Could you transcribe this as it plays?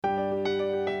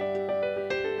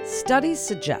Studies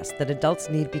suggest that adults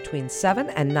need between 7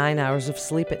 and 9 hours of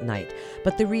sleep at night,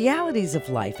 but the realities of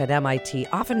life at MIT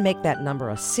often make that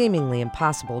number a seemingly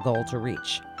impossible goal to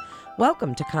reach.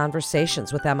 Welcome to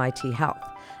Conversations with MIT Health.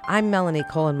 I'm Melanie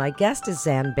Cole, and my guest is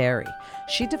Zan Berry.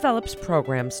 She develops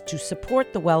programs to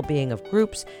support the well-being of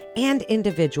groups and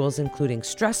individuals, including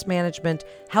stress management,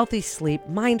 healthy sleep,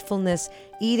 mindfulness,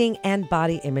 eating, and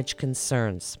body image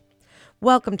concerns.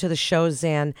 Welcome to the show,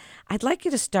 Zan. I'd like you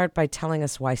to start by telling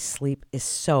us why sleep is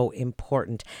so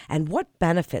important and what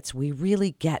benefits we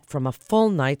really get from a full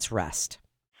night's rest.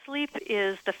 Sleep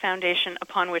is the foundation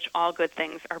upon which all good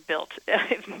things are built,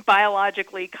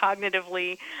 biologically,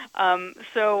 cognitively.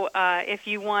 So if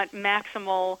you want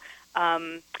maximal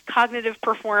cognitive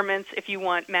performance, if you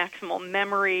want maximal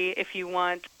memory, if you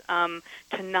want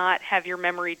to not have your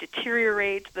memory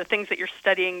deteriorate, the things that you're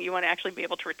studying, you want to actually be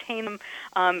able to retain them.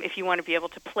 If you want to be able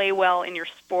to play well in your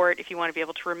sport, if you want to be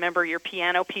able to remember your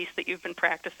piano piece that you've been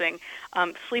practicing,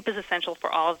 sleep is essential for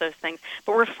all of those things.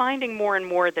 But we're finding more and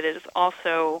more that it is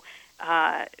also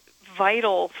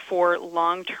vital for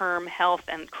long-term health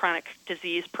and chronic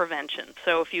disease prevention.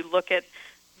 So if you look at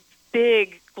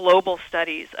big global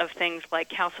studies of things like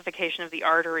calcification of the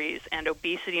arteries and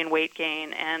obesity and weight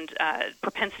gain and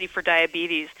propensity for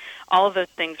diabetes, all of those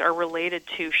things are related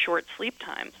to short sleep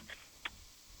times.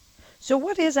 So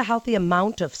what is a healthy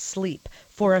amount of sleep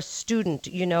for a student?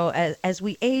 You know, as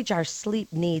we age, our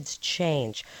sleep needs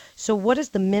change. So what is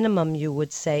the minimum you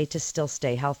would say to still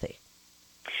stay healthy?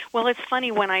 Well, it's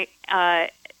funny when I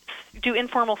do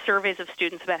informal surveys of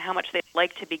students about how much they'd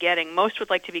like to be getting. Most would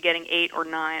like to be getting 8 or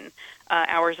 9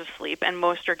 hours of sleep, and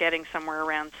most are getting somewhere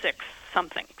around 6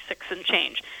 and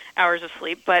change hours of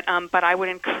sleep. But I would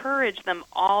encourage them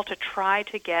all to try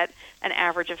to get an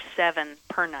average of 7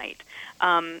 per night.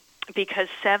 Because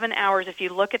 7 hours, if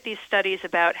you look at these studies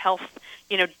about health,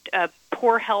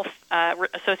 poor health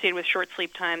associated with short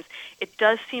sleep times, it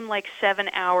does seem like 7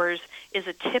 hours is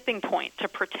a tipping point to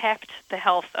protect the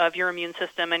health of your immune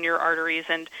system and your arteries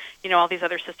and, all these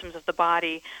other systems of the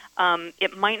body.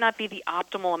 It might not be the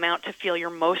optimal amount to feel you're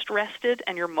most rested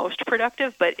and you're most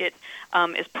productive, but it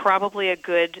is probably a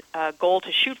good goal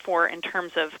to shoot for in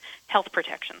terms of health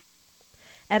protection.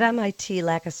 At MIT,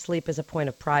 lack of sleep is a point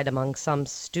of pride among some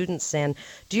students. And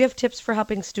do you have tips for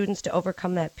helping students to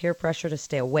overcome that peer pressure to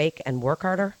stay awake and work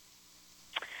harder?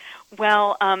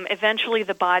 Well, eventually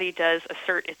the body does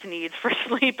assert its needs for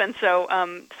sleep, and so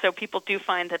people do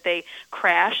find that they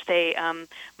crash. They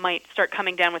might start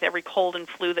coming down with every cold and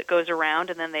flu that goes around,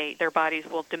 and then their bodies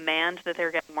will demand that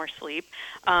they're getting more sleep.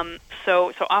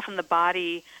 So often the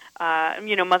body,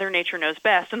 Mother Nature knows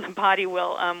best, and the body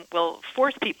will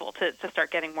force people to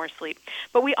start getting more sleep.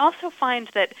 But we also find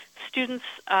that students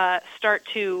start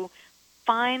to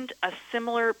find a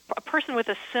person with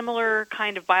a similar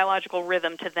kind of biological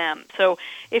rhythm to them. So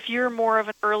if you're more of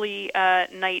an early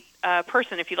night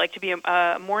person, if you like to be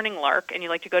a morning lark and you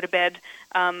like to go to bed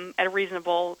at a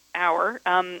reasonable hour,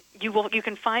 you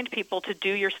can find people to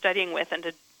do your studying with and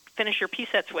to finish your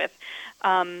P-sets with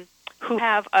who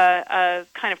have a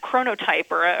kind of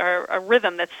chronotype or a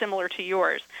rhythm that's similar to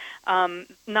yours.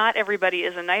 Not everybody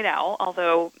is a night owl,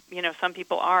 although some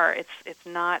people are. It's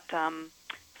not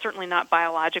certainly not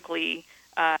biologically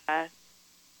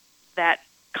that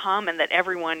common that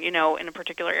everyone in a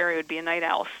particular area would be a night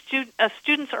owl.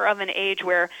 Students are of an age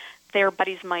where their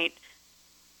bodies might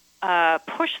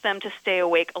push them to stay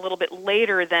awake a little bit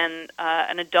later than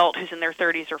an adult who's in their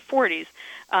 30s or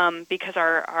 40s, because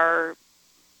our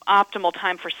optimal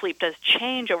time for sleep does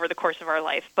change over the course of our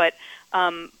life, but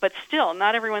still,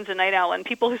 not everyone's a night owl, and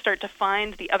people who start to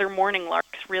find the other morning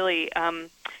larks really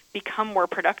become more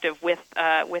productive with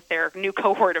their new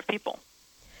cohort of people.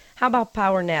 How about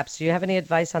power naps? Do you have any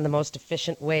advice on the most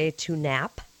efficient way to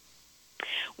nap?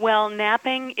 Well,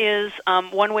 napping is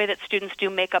one way that students do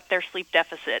make up their sleep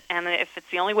deficit, and if it's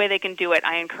the only way they can do it,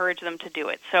 I encourage them to do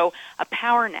it. So a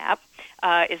power nap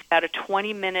is about a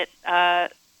 20-minute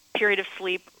period of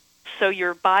sleep, so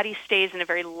your body stays in a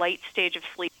very light stage of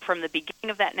sleep from the beginning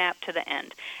of that nap to the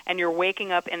end, and you're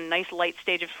waking up in a nice light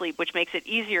stage of sleep, which makes it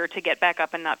easier to get back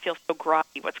up and not feel so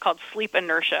groggy, what's called sleep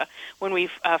inertia. When we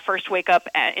first wake up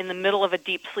in the middle of a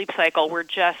deep sleep cycle, we're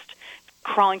just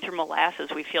crawling through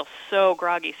molasses. We feel so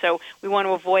groggy, so we want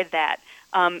to avoid that.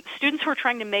 Students who are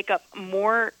trying to make up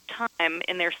more time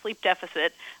in their sleep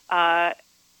deficit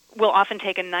will often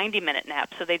take a 90-minute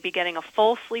nap, so they'd be getting a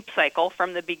full sleep cycle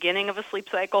from the beginning of a sleep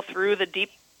cycle through the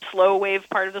deep slow wave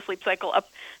part of the sleep cycle up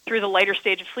through the lighter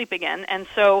stage of sleep again. And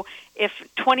so if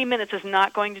 20 minutes is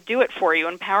not going to do it for you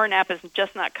and power nap is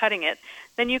just not cutting it,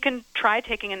 then you can try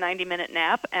taking a 90-minute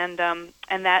nap, and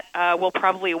that will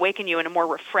probably awaken you in a more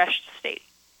refreshed state.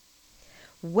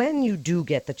 When you do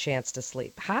get the chance to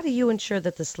sleep, how do you ensure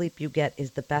that the sleep you get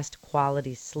is the best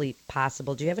quality sleep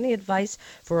possible? Do you have any advice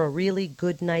for a really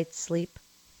good night's sleep?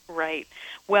 Right.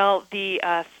 Well, the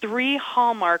 3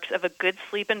 hallmarks of a good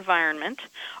sleep environment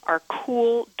are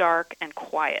cool, dark, and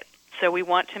quiet. So we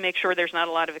want to make sure there's not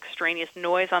a lot of extraneous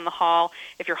noise on the hall.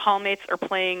 If your hallmates are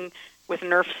playing with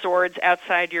Nerf swords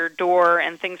outside your door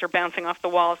and things are bouncing off the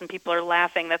walls and people are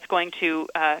laughing, that's going to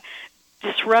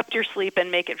disrupt your sleep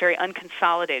and make it very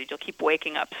unconsolidated. You'll keep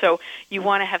waking up. So you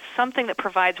want to have something that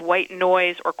provides white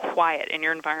noise or quiet in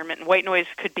your environment. And white noise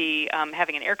could be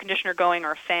having an air conditioner going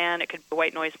or a fan. It could be a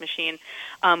white noise machine.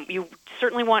 You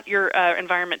certainly want your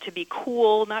environment to be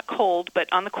cool, not cold,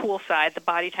 but on the cool side. The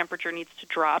body temperature needs to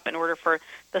drop in order for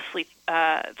the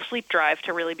sleep drive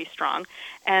to really be strong.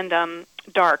 And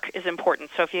dark is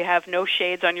important. So if you have no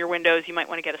shades on your windows, you might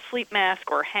want to get a sleep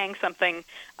mask or hang something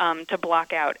to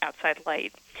block out outside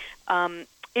light.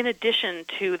 In addition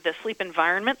to the sleep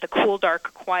environment, the cool,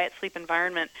 dark, quiet sleep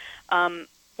environment,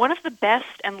 one of the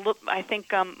best and I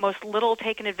think most little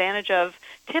taken advantage of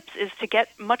tips is to get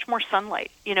much more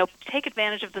sunlight. Take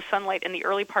advantage of the sunlight in the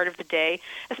early part of the day,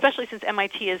 especially since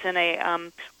MIT is in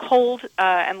a cold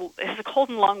and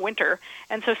long winter,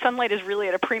 and so sunlight is really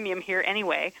at a premium here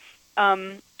anyway.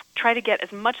 Try to get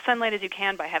as much sunlight as you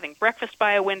can by having breakfast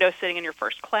by a window, sitting in your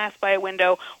first class by a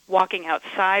window, walking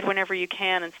outside whenever you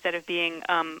can instead of being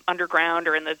underground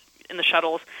or in the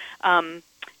shuttles. And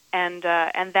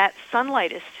that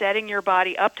sunlight is setting your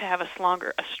body up to have a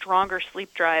stronger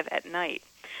sleep drive at night.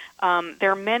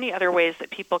 There are many other ways that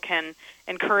people can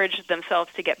encourage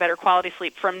themselves to get better quality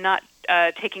sleep, from not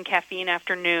taking caffeine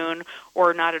after noon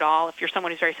or not at all. If you're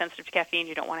someone who's very sensitive to caffeine,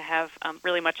 you don't want to have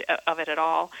really much of it at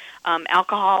all.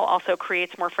 Alcohol also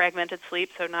creates more fragmented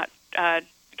sleep, so not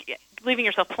leaving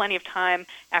yourself plenty of time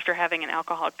after having an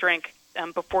alcoholic drink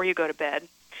before you go to bed.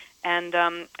 And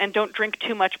don't drink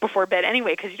too much before bed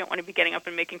anyway, because you don't want to be getting up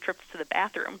and making trips to the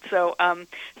bathroom. So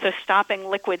stopping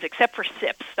liquids, except for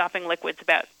sips, stopping liquids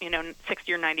about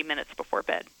 60 or 90 minutes before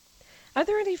bed. Are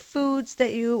there any foods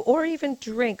that or even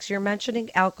drinks, you're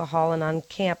mentioning alcohol, and on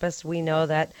campus we know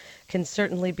that can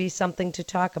certainly be something to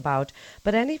talk about,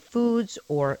 but any foods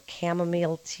or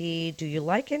chamomile tea, do you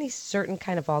like any certain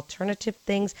kind of alternative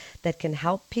things that can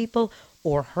help people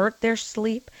or hurt their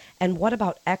sleep? And what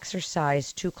about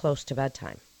exercise too close to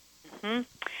bedtime? Mm-hmm.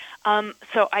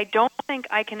 So I don't think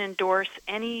I can endorse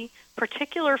any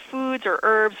particular foods or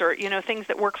herbs or things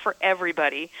that work for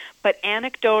everybody. But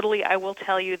anecdotally, I will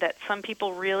tell you that some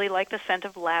people really like the scent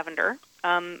of lavender.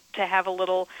 To have a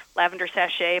little lavender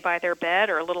sachet by their bed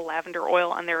or a little lavender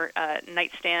oil on their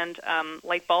nightstand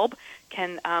light bulb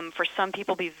can, for some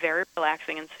people, be very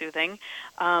relaxing and soothing.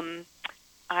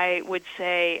 I would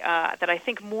say that I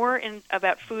think more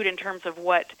about food in terms of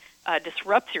what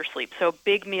disrupts your sleep. So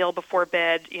big meal before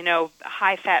bed,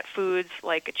 high-fat foods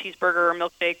like a cheeseburger or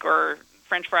milkshake or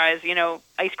French fries,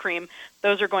 ice cream,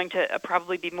 those are going to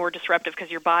probably be more disruptive because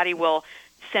your body will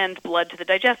send blood to the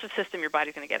digestive system, your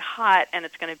body's going to get hot, and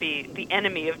it's going to be the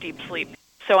enemy of deep sleep.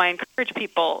 So I encourage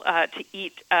people to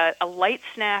eat a light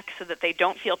snack so that they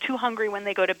don't feel too hungry when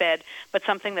they go to bed, but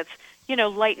something that's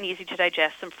light and easy to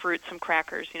digest, some fruit, some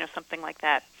crackers, something like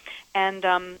that. And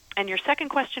your second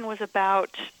question was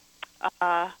about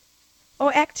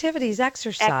activities,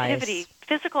 exercise.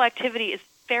 Physical activity is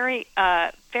very,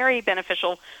 very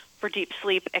beneficial for deep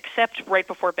sleep, except right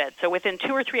before bed. So within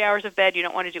 2 or 3 hours of bed, you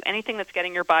don't want to do anything that's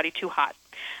getting your body too hot.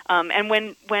 And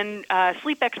when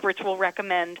sleep experts will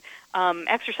recommend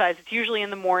exercise, it's usually in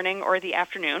the morning or the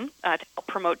afternoon to help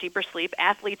promote deeper sleep.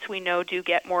 Athletes, we know, do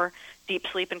get more deep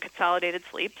sleep and consolidated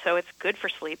sleep, so it's good for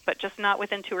sleep, but just not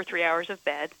within 2 or 3 hours of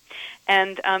bed.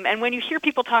 And when you hear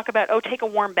people talk about, take a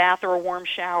warm bath or a warm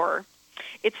shower,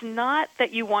 it's not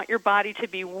that you want your body to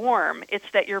be warm. It's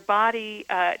that your body,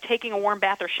 taking a warm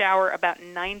bath or shower about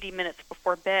 90 minutes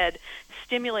before bed,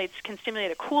 can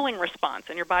stimulate a cooling response,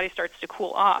 and your body starts to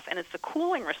cool off. And it's the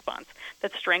cooling response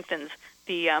that strengthens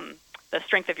the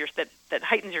strength of that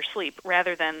heightens your sleep,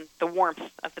 rather than the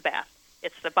warmth of the bath.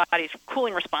 It's the body's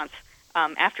cooling response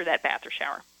after that bath or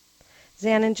shower.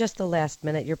 Zan, in just the last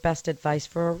minute, your best advice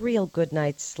for a real good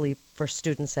night's sleep for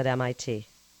students at MIT.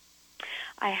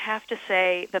 I have to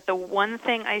say that the one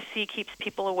thing I see keeps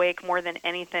people awake more than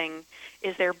anything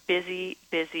is their busy,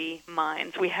 busy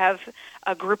minds. We have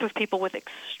a group of people with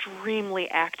extremely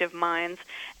active minds,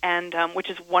 and which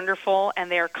is wonderful, and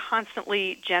they are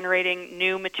constantly generating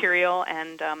new material,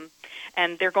 and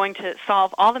they're going to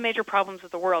solve all the major problems of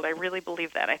the world. I really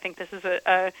believe that. I think this is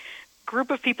a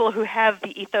group of people who have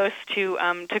the ethos to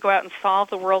go out and solve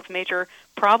the world's major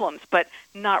problems, but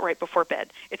not right before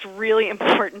bed. It's really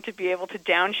important to be able to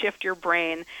downshift your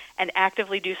brain and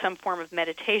actively do some form of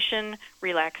meditation,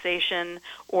 relaxation,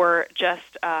 or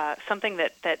just something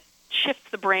that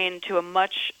shifts the brain to a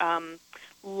much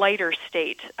lighter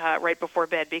state right before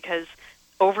bed, because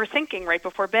overthinking right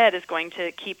before bed is going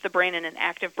to keep the brain in an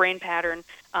active brain pattern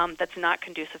that's not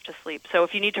conducive to sleep. So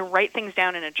if you need to write things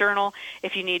down in a journal,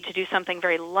 if you need to do something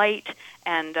very light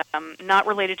and not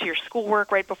related to your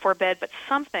schoolwork right before bed, but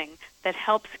something that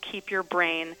helps keep your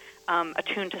brain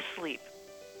attuned to sleep.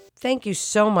 Thank you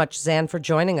so much, Zan, for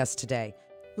joining us today.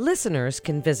 Listeners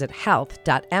can visit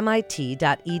health.mit.edu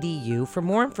for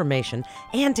more information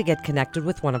and to get connected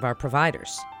with one of our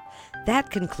providers.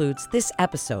 That concludes this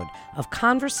episode of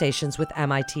Conversations with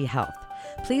MIT Health.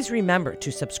 Please remember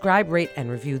to subscribe, rate,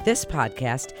 and review this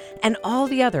podcast and all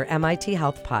the other MIT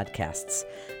Health podcasts.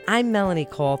 I'm Melanie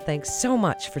Cole. Thanks so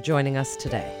much for joining us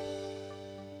today.